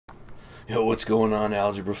Yo, what's going on,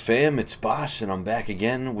 Algebra fam? It's Bosh, and I'm back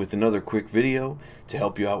again with another quick video to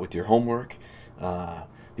help you out with your homework. The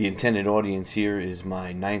intended audience here is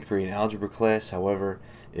my 9th grade algebra class. However,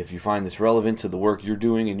 if you find this relevant to the work you're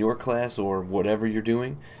doing in your class or whatever you're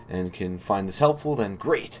doing and can find this helpful, then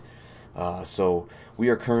great. So we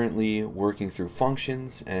are currently working through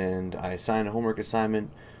functions, and I assigned a homework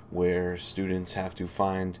assignment where students have to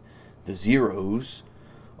find the zeros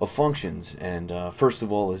of functions. And first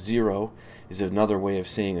of all, a zero is another way of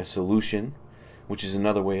saying a solution, which is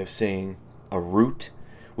another way of saying a root,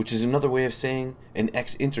 which is another way of saying an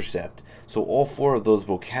x-intercept. So all four of those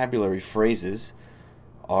vocabulary phrases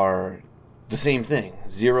are the same thing.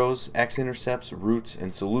 Zeros, x-intercepts, roots,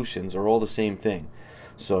 and solutions are all the same thing.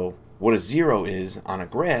 So what a zero is on a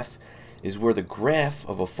graph is where the graph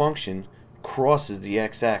of a function crosses the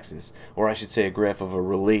x-axis, or I should say a graph of a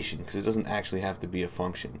relation, because it doesn't actually have to be a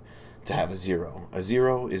function to have a zero. A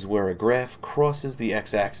zero is where a graph crosses the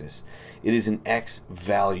x-axis. It is an x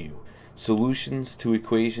value. Solutions to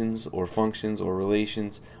equations or functions or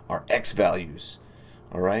relations are x values.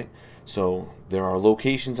 Alright? So there are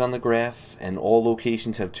locations on the graph, and all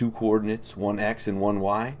locations have two coordinates, one x and one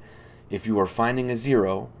y. If you are finding a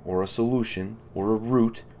zero, or a solution, or a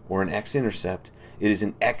root, or an x-intercept, it is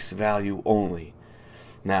an x value only.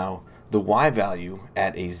 Now, the y value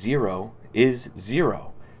at a zero is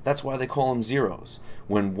 0. That's why they call them zeros.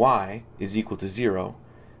 When y is equal to 0,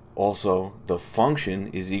 also the function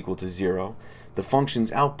is equal to 0, the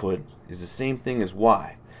function's output is the same thing as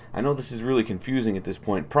y. I know this is really confusing at this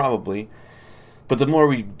point, probably, but the more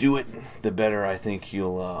we do it, the better I think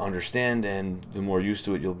you'll understand, and the more used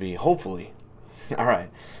to it you'll be, hopefully.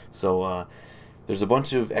 Alright, so there's a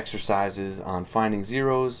bunch of exercises on finding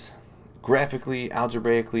zeros graphically,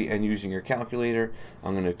 algebraically, and using your calculator.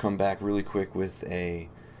 I'm going to come back really quick with a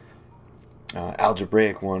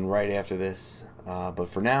algebraic one right after this. But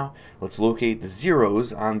for now, let's locate the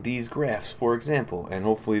zeros on these graphs, for example. And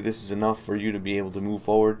hopefully this is enough for you to be able to move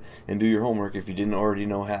forward and do your homework if you didn't already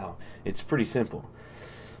know how. It's pretty simple.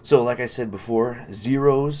 So like I said before,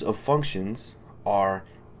 zeros of functions are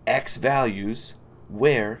x values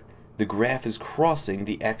where the graph is crossing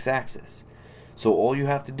the x-axis. So all you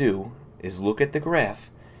have to do is look at the graph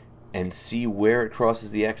and see where it crosses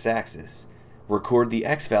the x-axis, record the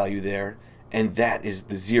x value there, and that is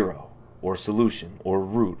the zero, or solution, or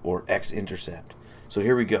root, or x-intercept. So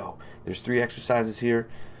here we go. There's 3 exercises here.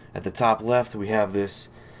 At the top left we have this.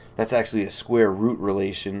 That's actually a square root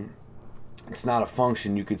relation. It's not a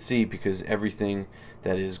function, you could see, because everything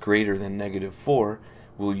that is greater than -4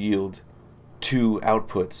 will yield 2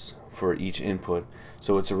 outputs for each input.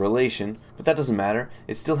 So it's a relation, but that doesn't matter.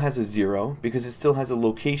 It still has a 0 because it still has a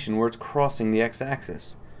location where it's crossing the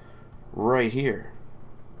x-axis. Right here.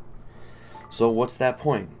 So what's that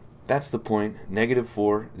point? That's the point,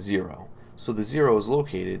 -4, 0. So the 0 is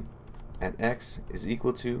located at x is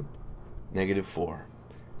equal to -4.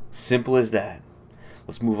 Simple as that.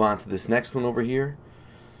 Let's move on to this next one over here.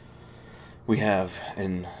 We have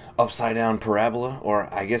an upside down parabola,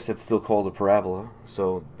 or I guess that's still called a parabola.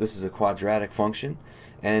 So this is a quadratic function,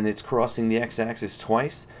 and it's crossing the x-axis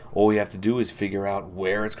twice. All we have to do is figure out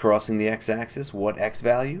where it's crossing the x-axis, what x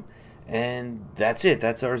value, and that's it.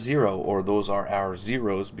 That's our 0, or those are our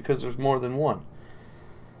zeros, because there's more than one.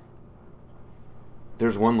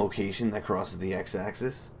 There's one location that crosses the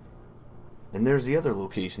x-axis, and there's the other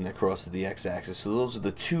location that crosses the x-axis. So those are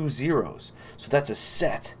the 2 zeros. So that's a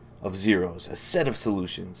set of zeros, a set of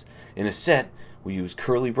solutions. In a set, we use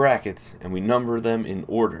curly brackets and we number them in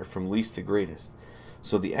order from least to greatest.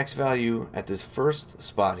 So the x value at this first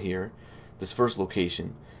spot here, this first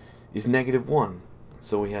location, is -1.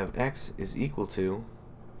 So we have x is equal to,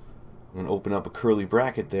 I'm going to open up a curly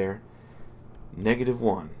bracket there,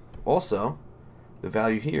 -1. Also, the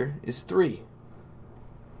value here is 3.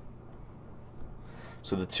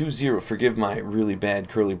 So the 2 0, forgive my really bad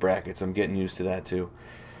curly brackets, I'm getting used to that too.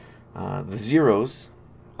 The zeros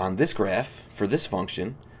on this graph for this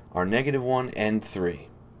function are -1 and 3.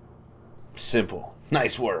 Simple.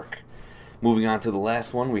 Nice work. Moving on to the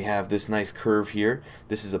last one, we have this nice curve here.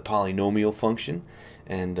 This is a polynomial function,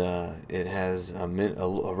 and it has a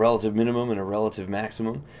relative minimum and a relative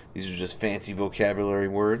maximum. These are just fancy vocabulary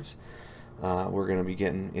words. We're going to be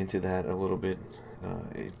getting into that a little bit.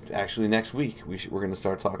 Actually, next week we're going to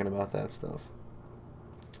start talking about that stuff.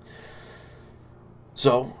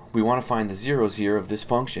 So we want to find the zeros here of this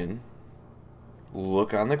function.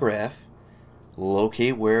 Look on the graph,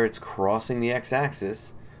 locate where it's crossing the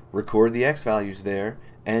x-axis, record the x values there,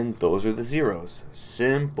 and those are the zeros.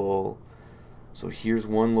 Simple. So here's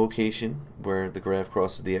one location where the graph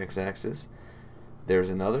crosses the x-axis. There's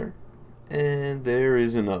another, And there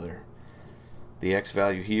is another. The x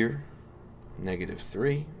value here,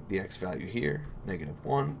 -3. The x value here,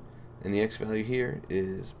 -1. And the x value here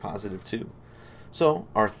is +2. So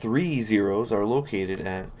our 3 zeros are located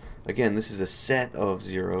at, again, this is a set of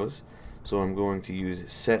zeros, so I'm going to use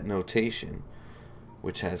set notation,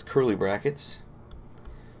 which has curly brackets,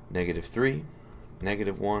 -3,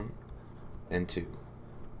 -1, and 2.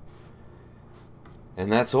 And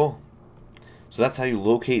that's all. So that's how you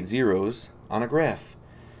locate zeros on a graph,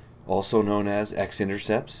 also known as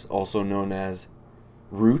x-intercepts, also known as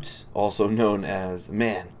roots, also known as,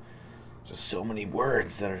 man, just so many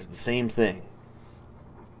words that are the same thing.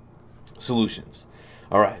 Solutions.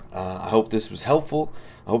 Alright, I hope this was helpful.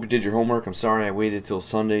 I hope you did your homework. I'm sorry I waited till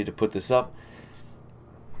Sunday to put this up.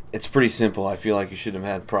 It's pretty simple. I feel like you shouldn't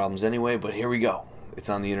have had problems anyway, but here we go. It's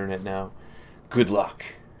on the internet now. Good luck.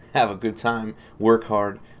 Have a good time. Work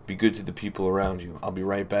hard. Be good to the people around you. I'll be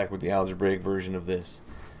right back with the algebraic version of this.